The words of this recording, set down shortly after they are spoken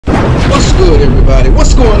What's good, everybody?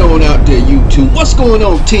 What's going on out there, YouTube? What's going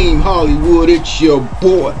on, Team Hollywood? It's your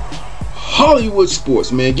boy, Hollywood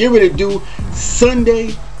Sports, man. Get ready to do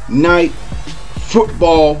Sunday night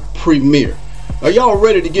football premiere. Are y'all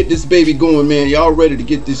ready to get this baby going, man? Y'all ready to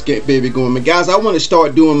get this baby going, man? Guys, I want to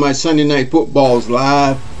start doing my Sunday night footballs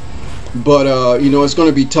live, but you know, it's going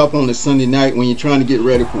to be tough on the Sunday night when you're trying to get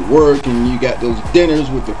ready for work and you got those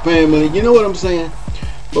dinners with the family. You know what I'm saying?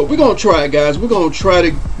 But we're gonna try it, guys. We're gonna try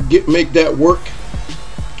to make that work,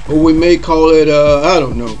 or we may call it I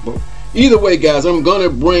don't know. But either way, guys, I'm gonna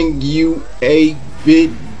bring you a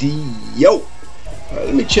video. All right,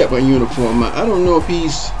 let me check my uniform. I don't know if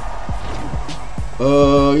he's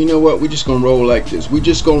you know what, we're just gonna roll like this. We're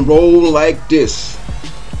just gonna roll like this.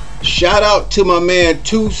 Shout out to my man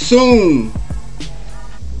Too Soon.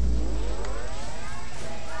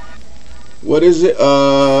 What is it?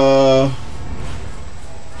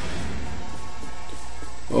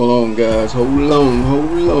 Hold on, guys. Hold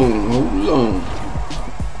on.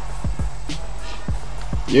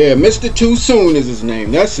 Yeah, Mr. Too Soon is his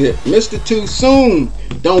name. That's it. Mr. Too Soon.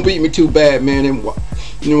 Don't beat me too bad, man. And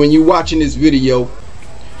you know, when you're watching this video,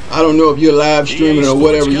 I don't know if you're live streaming or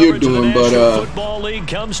whatever you're doing, but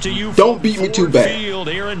don't beat me too bad.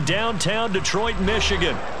 Here in downtown Detroit,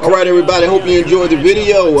 Michigan. All right, everybody. Hope you enjoyed the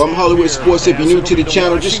video. I'm Hollywood Sports. If you're new to the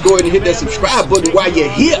channel, just go ahead and hit that subscribe button while you're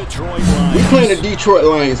here. We're playing the Detroit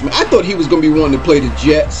Lions, man. I thought he was going to be wanting to play the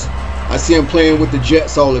Jets. I see him playing with the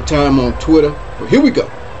Jets all the time on Twitter. But here we go.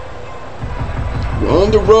 We're on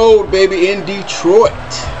the road, baby, in Detroit.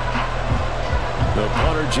 The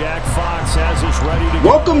punter Jack Fox has us ready to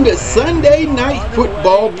Welcome to Sunday Night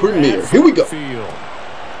Football Premiere. Here we go.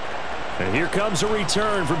 And here comes a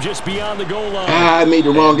return from just beyond the goal line. I made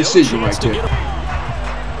the wrong decision right there.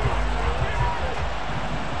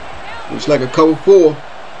 Looks like a cover 4.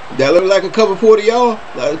 That look like a cover 4 to y'all?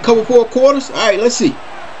 Like a cover 4 quarters? All right, let's see.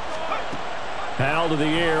 Foul to the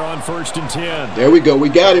air on 1st and 10. There we go. We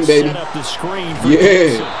got him, baby. Set up the screen for yeah.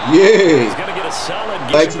 He's gonna get a solid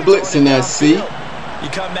Likes blitzing, I see. You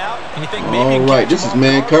come out and you think maybe all right, this is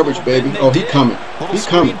man coverage, baby. Oh, he's coming. He's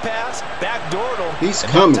coming. Pass, backdoored him. He's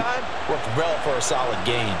coming. Worked well for a solid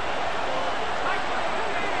gain.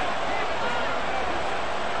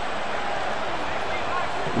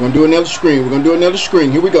 We're gonna do another screen. We're gonna do another screen.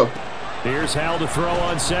 Here we go. Here's Hal to throw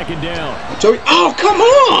on 2nd down. Oh, come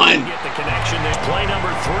on! Get the connection. There's play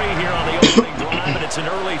number 3 here on the opening drive, and it's an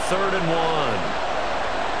early 3rd and 1.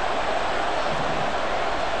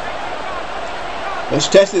 Let's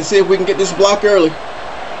test it and see if we can get this block early.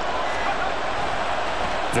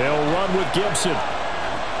 They'll run with Gibson.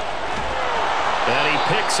 And he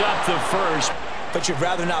picks up the first. But you'd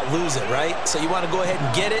rather not lose it, right? So you want to go ahead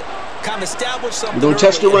and get it, kind of establish something. We're going to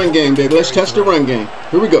test the run game, baby. Let's test the run game.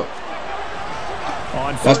 Here we go.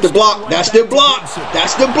 That's the block. That's the block.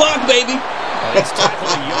 That's the block, baby.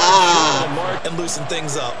 And loosen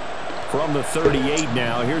things up. From the 38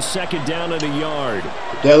 now. Here's 2nd down at a yard.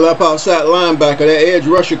 That left outside linebacker, that edge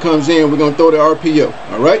rusher comes in. We're going to throw the RPO.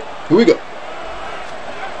 All right? Here we go.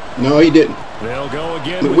 No, he didn't. They'll go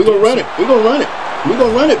again. We're going to run it. We're going to run it. We're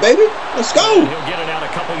going to run it, baby. Let's go. He'll get it out a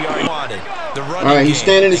couple yards. All right, he's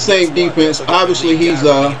standing in the same defense. Obviously, he's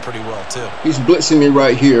blitzing me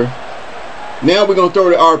right here. Now we're going to throw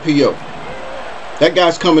the RPO. That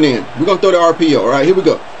guy's coming in. We're going to throw the RPO. All right, here we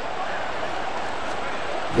go.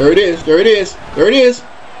 There it is. There it is. There it is.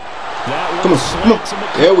 Come on. Come on.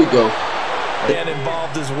 There we go. And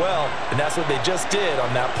involved as well. And that's what they just did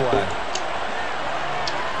on that play.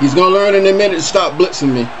 He's going to learn in a minute to stop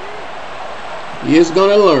blitzing me. He is going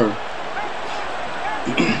to learn.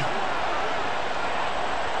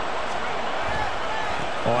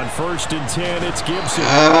 On 1st and 10, it's Gibson.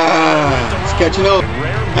 It's catching on.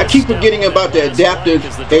 I keep forgetting about the adaptive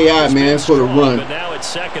AI, man, for the run. But now it's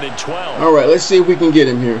 2nd and 12. All right, let's see if we can get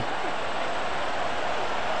him here.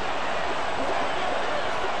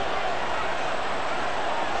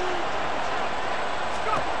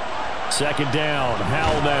 Second down,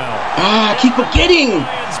 Hal now. I keep forgetting.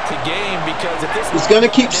 He's going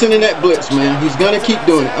to keep sending that blitz, man. He's going to keep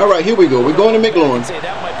doing it. All right, here we go. We're going to McLaurin.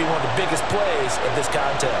 That might be one of the biggest plays of this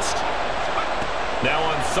contest. Now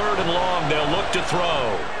on 3rd and long, they'll look to throw.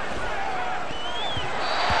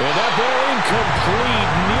 And that ball incomplete,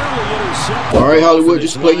 nearly intercepted. All right, Hollywood,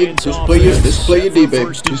 just play your D, baby. Just play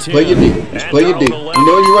your D. Just play your D. You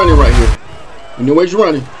know you're running right here. You know where you're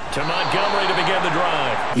running. To Montgomery to begin the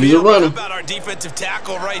drive. He's a runner. About our defensive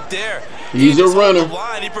tackle right there. He's a runner.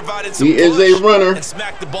 He is a runner. And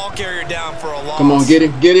smacked the ball carrier down for a loss. Come on, get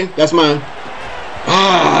him. Get him. That's mine.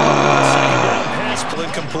 Ah.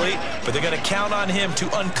 incomplete, but they're going to count on him to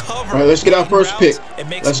uncover. All right, let's get our first pick.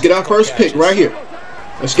 Let's get our first pick right here.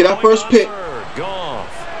 Let's get our first pick.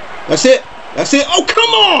 That's it. That's it. Oh,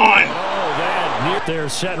 come on! They're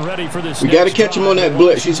set and ready for this. We got to catch him on that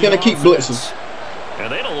blitz. He's going to keep blitzing.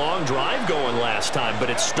 And they had a long drive going last time, but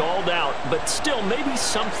it stalled out. But still, maybe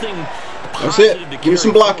something. That's it. Give me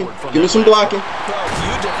some blocking. Give me some blocking. Well, a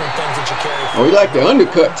few different things that you carry. Oh, he like the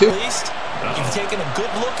undercut too. At least you've taken a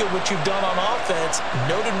good look at what you've done on offense,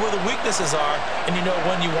 noted where the weaknesses are, and you know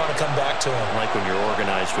when you want to come back to them. Like when you're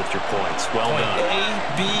organized with your points. Well Point done. A,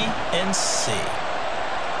 B, and C.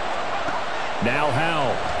 Now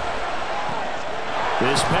Howell.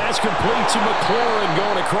 This pass complete to McLaurin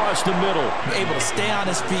going across the middle. Able to stay on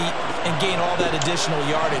his feet and gain all that additional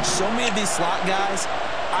yardage. So many of these slot guys,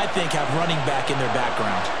 I think, have running back in their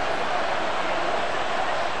background.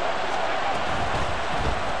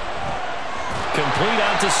 Complete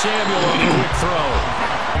out to Samuel on the quick throw.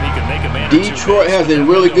 He can make a man. Detroit has a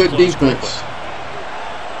really good defense.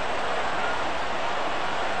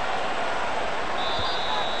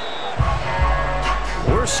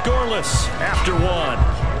 We're scoreless after one.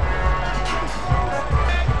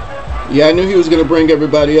 Yeah, I knew he was going to bring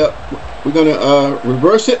everybody up. We're going to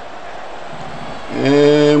reverse it.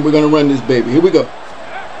 And we're going to run this baby. Here we go.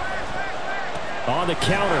 On the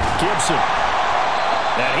counter, Gibson.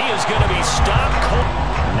 And he is going to be stopped.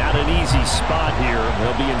 Not an easy spot here.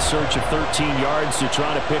 They'll be in search of 13 yards to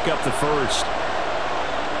try to pick up the first.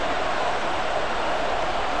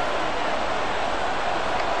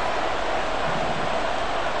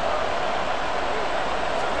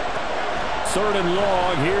 Third and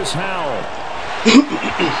long. Here's Howell. And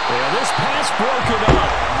this pass broken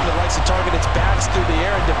up. That likes to target its backs through the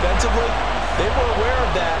air, and defensively, they were aware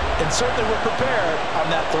of that and certainly were prepared on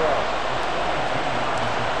that throw.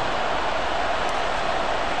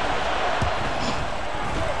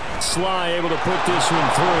 Sly able to put this one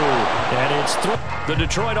through, and it's through. The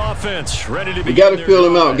Detroit offense ready to be. We got to fill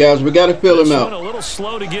him out, guys. We got to fill him out. A little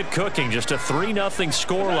slow to get cooking. Just a 3-0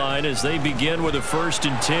 scoreline as they begin with a 1st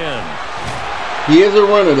and 10. He is a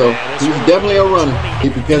runner, though. He's definitely a runner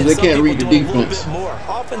because they can't read the defense. More.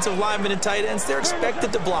 Offensive linemen and tight ends, they're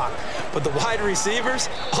expected to block. But the wide receivers,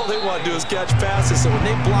 all they want to do is catch passes. So when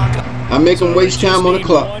they block, I make them waste time on the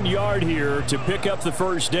clock. 1 yard here to pick up the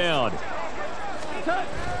first down.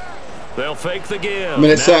 They'll fake the give.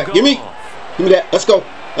 Minute sack. Give me that. Let's go.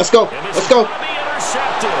 Let's go. Let's go.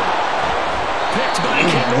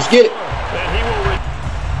 Let's get it.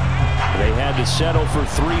 They had to settle for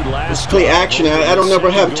 3 last. Let's play action. I don't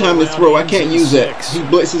ever have time to throw. I can't use that. He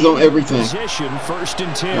blitzes on everything. Position, 1st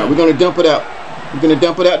and 10. All right, we're going to dump it out. We're going to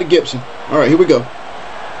dump it out to Gibson. All right, here we go.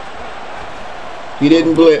 He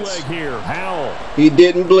didn't blitz. He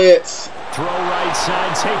didn't blitz. Throw right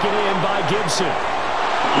side, taken in by Gibson.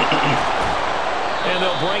 And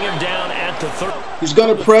they'll bring him down at the 3rd. He's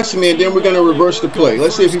going to press me, and then we're going to reverse the play.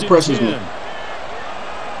 Let's see if he presses me.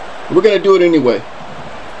 We're going to do it anyway.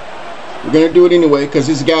 We're going to do it anyway because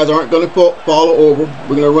these guys aren't going to follow over.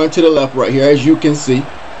 We're going to run to the left right here, as you can see.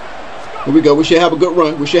 Here we go. We should have a good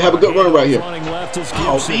run. We should have a good run right here.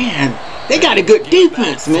 Oh, man. They got a good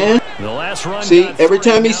defense, man. See, every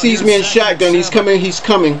time he sees me in shotgun, he's coming. He's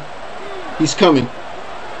coming. He's coming.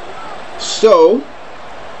 So,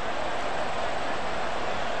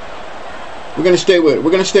 we're going to stay with it.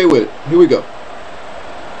 We're going to stay with it. Here we go.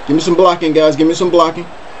 Give me some blocking, guys. Give me some blocking.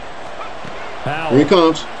 Here he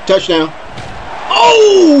comes. Touchdown.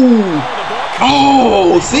 Oh!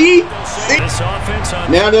 Oh, see?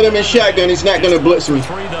 Now that I'm in shotgun, he's not going to blitz me.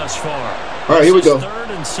 All right, here we go. 3rd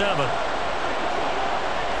and 7.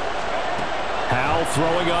 Howell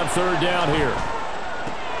throwing on 3rd down here.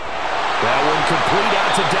 That one complete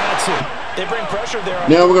out to Datsun. They bring pressure there.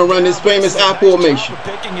 Now we're going to run this famous I formation.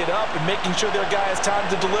 Picking it up and making sure their guy has time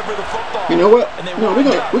to deliver the football. You know what? No, we're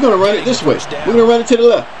going to run it this way. We're going to run it to the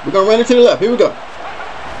left. We're going to run it to the left. Here we go.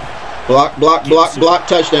 Block, block, block, block,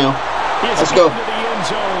 touchdown. Let's go.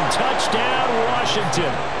 Touchdown,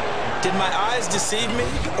 Washington. Did my eyes deceive me,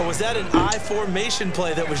 or was that an I formation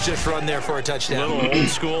play that was just run there for a touchdown? Little old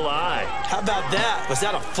school I. How about that? Was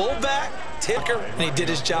that a fullback? Ticker, and he did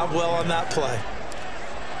his job well on that play.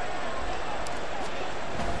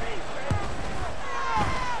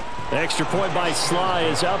 The extra point by Sly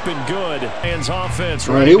is up and good. Hands offense.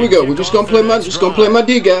 All right, here we go. We're just gonna play my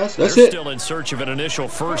D, guys. That's it. Still in search of an initial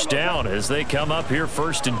first down as they come up here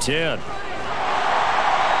 1st and 10.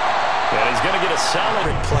 And he's gonna get a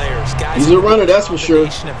solid players. Guys, he's a runner, that's for sure.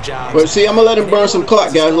 But see, I'm gonna let him burn some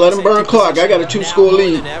clock, guys. Let him burn clock. I got a 2-score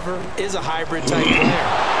lead. Is a hybrid type player.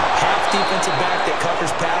 Half defensive back that covers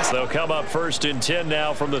linebackers pass. They'll come up 1st and 10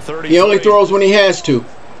 now from the 30. He only throws when he has to.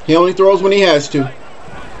 He only throws when he has to.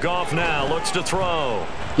 Goff now looks to throw.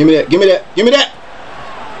 Give me that. Give me that. Give me that.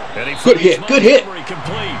 Good hit. Good hit.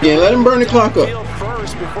 Yeah, let him burn the clock up.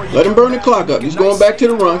 Let him burn the clock up. He's going back to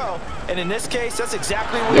the run. And in this case, that's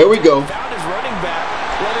exactly what there we go. Found his running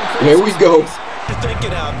back. There we go. You're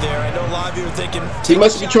thinking out there. I know a lot of you are thinking. He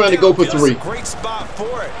must be trying to go for 3. Great spot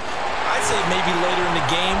for it. I'd say maybe later in the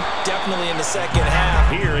game, definitely in the second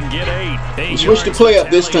half. Here and get 8. Switch the play up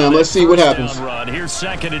this time. Let's see what happens. Here's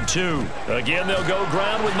 2nd and 2. Again, they'll go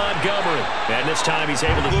ground with Montgomery. And this time he's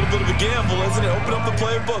able to. A little bit of a gamble, isn't it? Open up the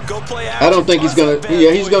playbook. Go play action. I don't think he's going to.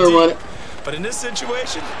 Yeah, he's going to run it. But in this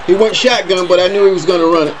situation, he went shotgun, but I knew he was going to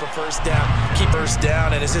run it. First down, keep first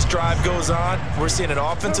down, and as this drive goes on, we're seeing an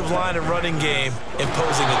offensive line and running game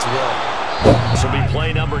imposing its will. This will be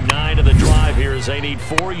play number 9 of the drive here as they need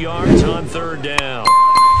 4 yards on 3rd down.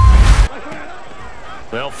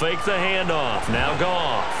 They'll fake the handoff. Now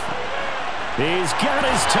Goff. He's got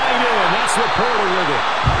his tight end. That's Reporter with it.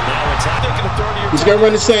 Now it's he's going to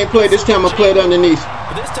run the same play. This time I'll play it underneath.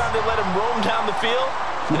 But this time they let him roam down the field.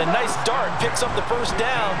 And a nice dart picks up the 1st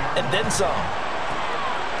down and then some.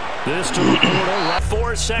 This to Reporter.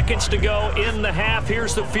 4 seconds to go in the half.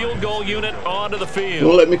 Here's the field goal unit onto the field.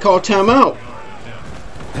 Won't let me call timeout.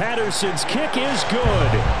 Patterson's kick is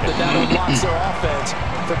good. That unlocks their offense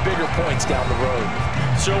for bigger points down the road.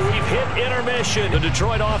 So we've hit intermission. The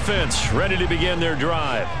Detroit offense ready to begin their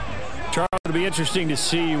drive. Charles, it'll be interesting to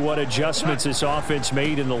see what adjustments this offense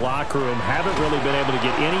made in the locker room. Haven't really been able to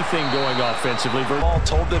get anything going offensively. All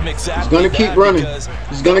told them exactly. He's going to keep running.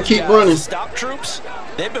 He's going to keep running. Stop troops.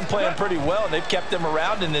 They've been playing pretty well. They've kept them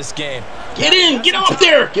around in this game. Get in. Get off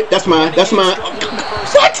there. That's mine. That's mine.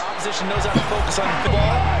 What? Opposition knows how to focus on the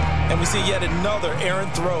ball, and we see yet another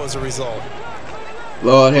errant throw as a result.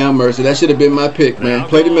 Lord have mercy. That should have been my pick, man.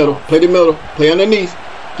 Play the middle. Play the middle. Play underneath.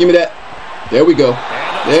 Give me that. There we go.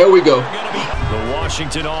 There we go. The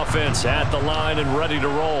Washington offense at the line and ready to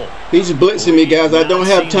roll. He's blitzing me, guys. I don't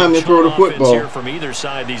have time to throw the football. Here from either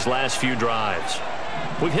side these last few drives.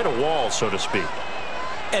 We've hit a wall, so to speak.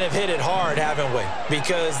 And have hit it hard, haven't we?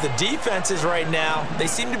 Because the defenses right now, they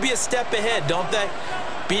seem to be a step ahead, don't they?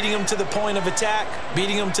 Beating them to the point of attack,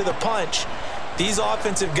 beating them to the punch. These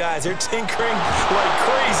offensive guys, they're tinkering like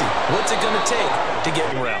crazy. What's it going to take to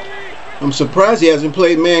get around? I'm surprised he hasn't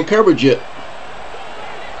played man coverage yet.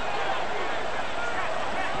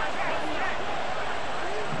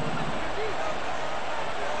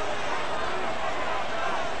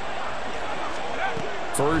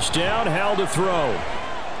 First down, how to throw.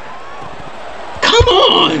 Come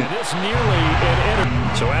on! And this nearly an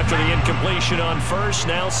inter. So after the incompletion on first,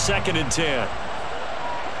 now 2nd and 10.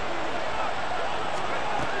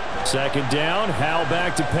 2nd down, Hal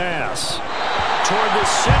back to pass. Toward the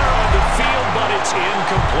center of the field, but it's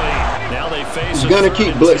incomplete. Now they face. He's gonna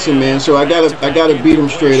keep blitzing, man. So I gotta beat him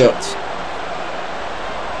straight up.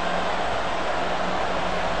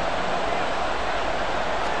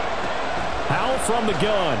 Hal from the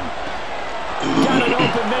gun. Got an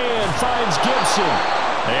open man, finds Gibson.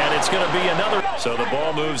 And it's going to be another. So the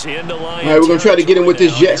ball moves into line. All right, we're going to try to get him with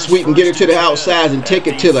this jet sweep and get it to the outside and take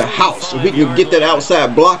it to the house. If we can get that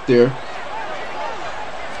outside block there.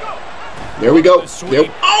 There we go. There.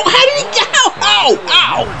 Oh, how did he get out?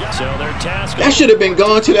 Ow! So their task. That should have been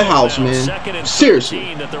gone to the house, man.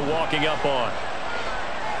 Seriously. That they're walking up on.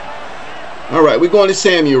 All right, we're going to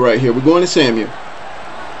Samuel right here. We're going to Samuel.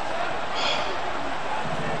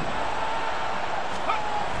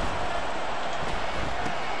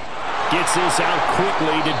 Gets this out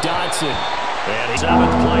quickly to Dotson. And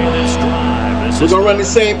 7th play of this drive. We're going to run the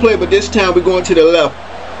same play, but this time we're going to the left.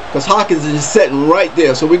 Because Hawkins is sitting right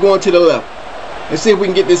there. So we're going to the left. Let's see if we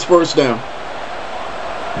can get this first down.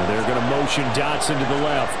 And they're going to motion Dotson to the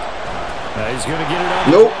left. He's going to get it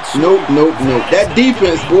on. Nope. That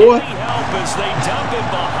defense, boy. As they dump it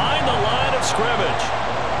behind the line of scrimmage.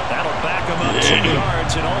 That'll back him up 2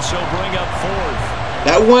 yards and also bring up 4th.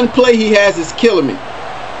 That one play he has is killing me.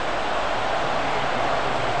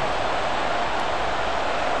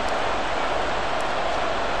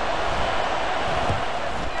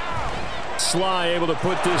 Sly able to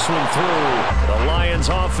put this one through. The Lions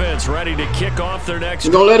offense ready to kick off their next.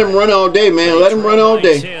 We're going to let him run all day, man. Let him run all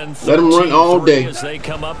day. Let him run all day. As they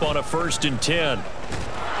come up on a 1st and 10.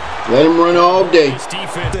 Let him run all day.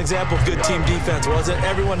 An example of good team defense, wasn't it?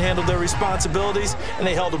 Everyone handled their responsibilities, and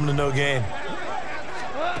they held them to no gain.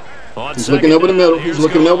 He's looking over the middle. He's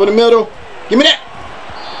looking over the middle. Give me that.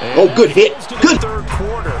 Oh, good hit. Good. Third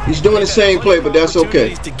quarter. He's doing the same play, but that's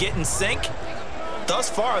okay. To get in sync. thus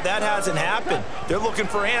far, that hasn't happened. They're looking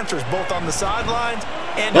for answers both on the sidelines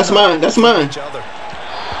and that's mine. That's mine. each other.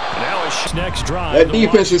 Next drive, that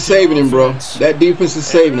defense is saving him, bro. That defense is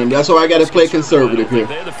saving him. That's why I got to play conservative here.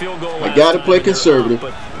 I got to play conservative.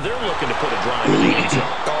 But they're looking to put a drive in the end zone.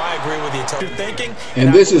 I agree with you. You're thinking,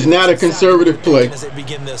 and this is not a conservative play. As they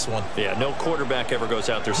begin this one. Yeah, no quarterback ever goes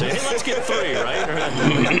out there saying, "Hey, let's get 3,"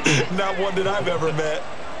 right? Not one that I've ever met.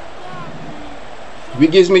 If he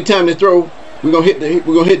gives me time to throw, we're gonna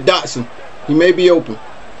hit Dotson. He may be open.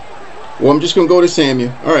 Well, I'm just gonna go to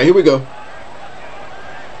Samuel. All right, here we go.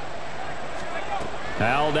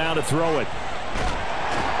 Hal down to throw it.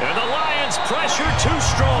 And the Lions pressure too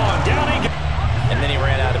strong. Down he goes. And then he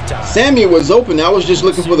ran out of time. Samuel was open. I was just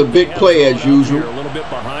looking for the big play as usual. A little bit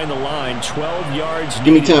behind the line. 12 yards.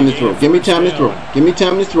 Give me time to throw. Give me time to throw. Give me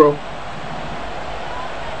time to throw.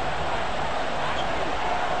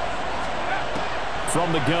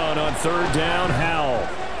 From the gun on 3rd down, Howell.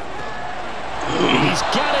 He's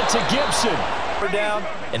got it to Gibson. Down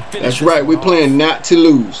and that's right. We're playing not to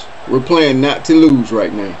lose. We're playing not to lose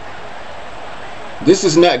right now. This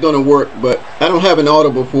is not going to work, but I don't have an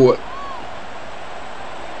audible for it.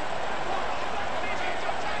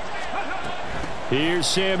 Here's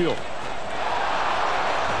Samuel.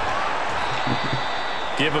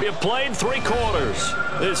 You've played 3 quarters.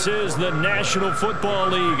 This is the National Football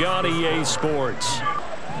League on EA Sports.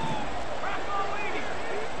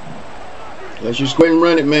 Let's just go ahead and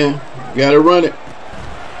run it, man. Got to run it.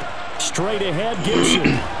 Straight ahead,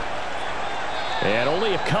 Gibson. And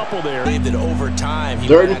only a couple there. Over time,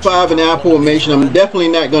 3rd and 5 in our formation. I'm definitely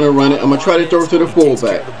not going to run it. I'm going to try to throw it to the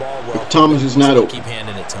fullback if Thomas is not open. Keep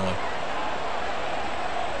handing it to him.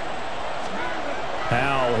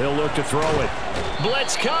 Howell, he'll look to throw it.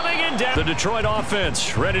 Blitz coming and down. The Detroit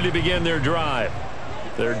offense ready to begin their drive.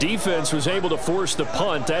 Their defense was able to force the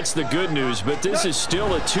punt. That's the good news. But this is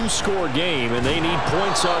still a 2-score game, and they need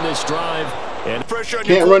points on this drive. And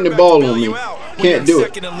can't run the ball on me. Can't do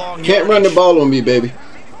it. Can't run the ball on me, baby.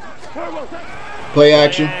 Play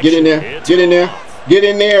action. Get in there. Get in there. Get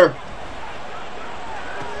in there.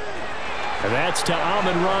 And that's to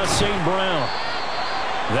Amon-Ra St. Brown.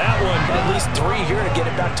 That one, at least 3 here to get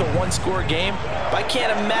it back to a 1-score game. But I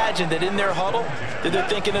can't imagine that in their huddle that they're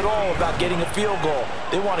thinking at all about getting a field goal.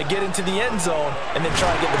 They want to get into the end zone and then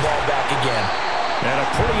try to get the ball back again. And a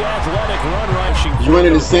pretty athletic run rushing. He's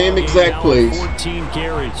running the same exact plays. 14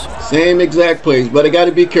 carries. Same exact plays, but I got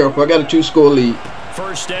to be careful. I got a 2-score lead.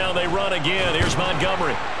 1st down, they run again. Here's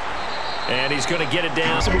Montgomery. And he's going to get it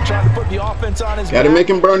down. So we're trying to put the offense on his got to make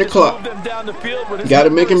him burn the clock. Got to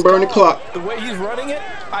make him burn the clock. The way he's running it,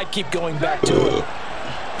 I keep going back to it.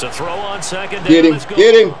 To throw on 2nd down. Get him.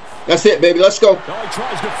 Get him. That's it, baby. Let's go. Oh, he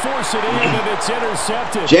tries to force it in, and it's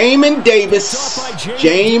intercepted. Jamin Davis.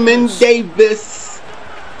 Jamin Davis.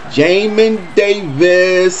 Jamin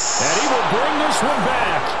Davis. And he will bring this one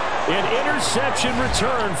back. An interception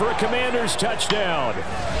return for a Commanders touchdown.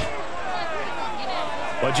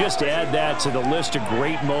 But just to add that to the list of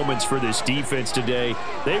great moments for this defense today,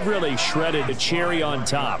 they've really shredded the cherry on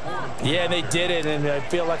top. Yeah, they did it, and I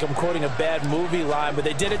feel like I'm quoting a bad movie line, but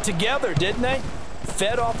they did it together, didn't they?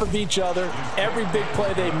 Fed off of each other, every big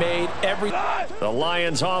play they made, The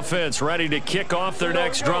Lions offense ready to kick off their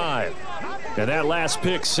next drive. And that last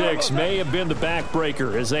pick 6 may have been the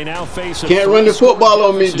backbreaker as they now face a can't run the football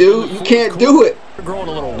on me, dude. You can't do it. They're growing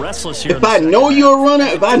a little restless here. If I know you're a runner,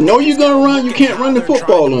 if I know you're going to run, you can't run the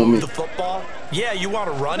football on me. The football, yeah, you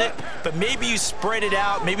want to run it, but maybe you spread it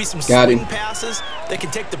out, maybe some swing passes that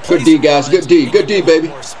can take the place. Good D, guys. Good D. Good D, baby.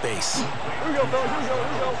 More space.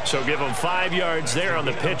 So give them 5 yards there on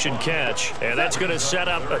the pitch and catch, and that's going to set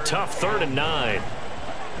up a tough 3rd and 9.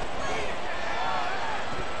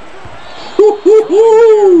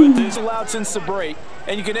 But this allowed since the break,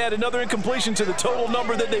 and you can add another incompletion to the total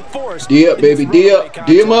number that they forced. D up, baby. D up.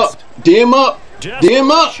 D him up. D him up. D him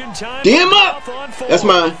up. D him up. That's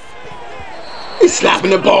mine. He's slapping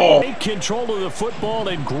the ball. Great control of the football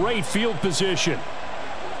and great field position.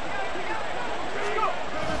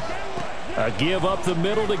 A give up the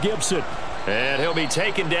middle to Gibson. And he'll be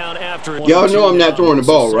taken down after. Y'all know I'm not throwing the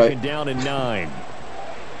ball, right? Down in 9.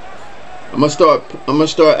 I'm gonna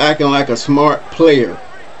start acting like a smart player.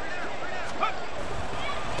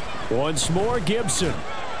 Once more, Gibson.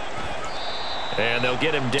 And they'll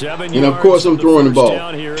get him 7 yards. And of course, I'm throwing the ball.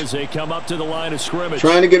 Down here as they come up to the line of scrimmage.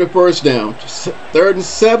 Trying to get a 1st down. 3rd and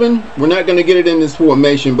 7. We're not going to get it in this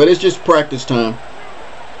formation, but it's just practice time.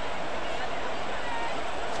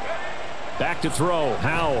 Back to throw.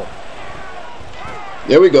 Howell.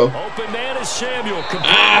 There we go. Open man is Samuel.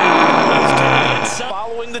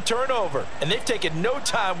 Following the turnover, and they've taken no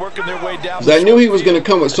time working their way down. I knew he was going to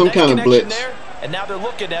come with some kind of blitz. There, and now they're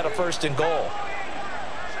looking at a 1st and goal.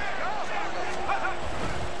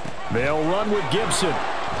 They'll run with Gibson.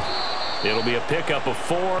 It'll be a pickup of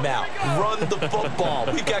 4. Now, run the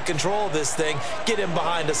football. We've got control of this thing. Get him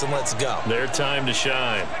behind us and let's go. Their time to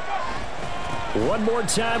shine. One more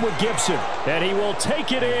time with Gibson, and he will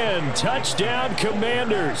take it in. Touchdown,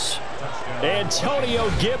 Commanders. Antonio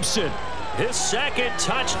Gibson, his 2nd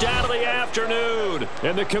touchdown of the afternoon.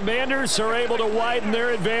 And the Commanders are able to widen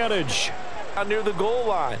their advantage. Near the goal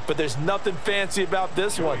line, but there's nothing fancy about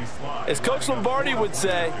this one. As Coach Lombardi would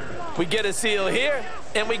say, we get a seal here,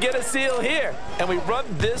 and we get a seal here, and we run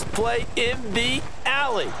this play in the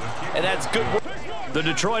alley, and that's good work. The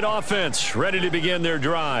Detroit offense ready to begin their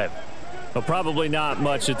drive. Well, probably not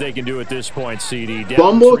much that they can do at this point, CD.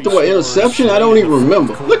 Fumble, throw an interception, I don't even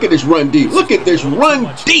remember. Look at this run deep. Look at this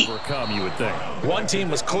run deep. You would think. One team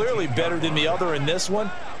was clearly better than the other in this one,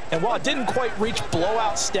 and while it didn't quite reach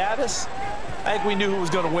blowout status, I think we knew who was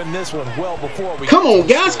going to win this one well before we. Come on,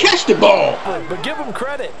 guys, catch the ball. But give them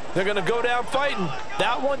credit. They're going to go down fighting.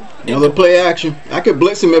 That one. Another play action. I could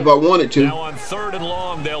blitz him if I wanted to. Now on 3rd and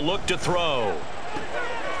long, they'll look to throw.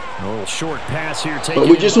 A little short pass here. But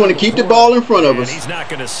we just want to keep the ball in front of us. He's not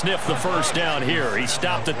going to sniff the 1st down here. He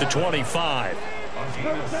stopped at the 25.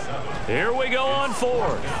 Here we go on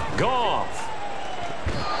 4th. Goff.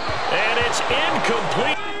 And it's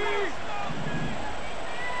incomplete.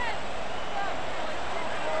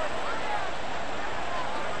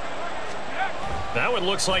 Now it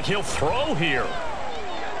looks like he'll throw here.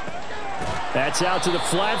 That's out to the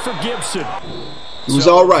flat for Gibson. It was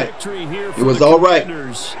all right. It was all right.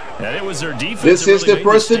 This is the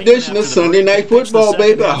first edition of Sunday Night Football,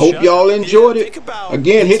 baby. I hope y'all enjoyed it.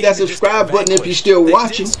 Again, hit that subscribe button if you're still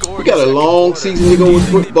watching. We got a long season to go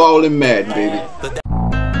with football and Madden, baby.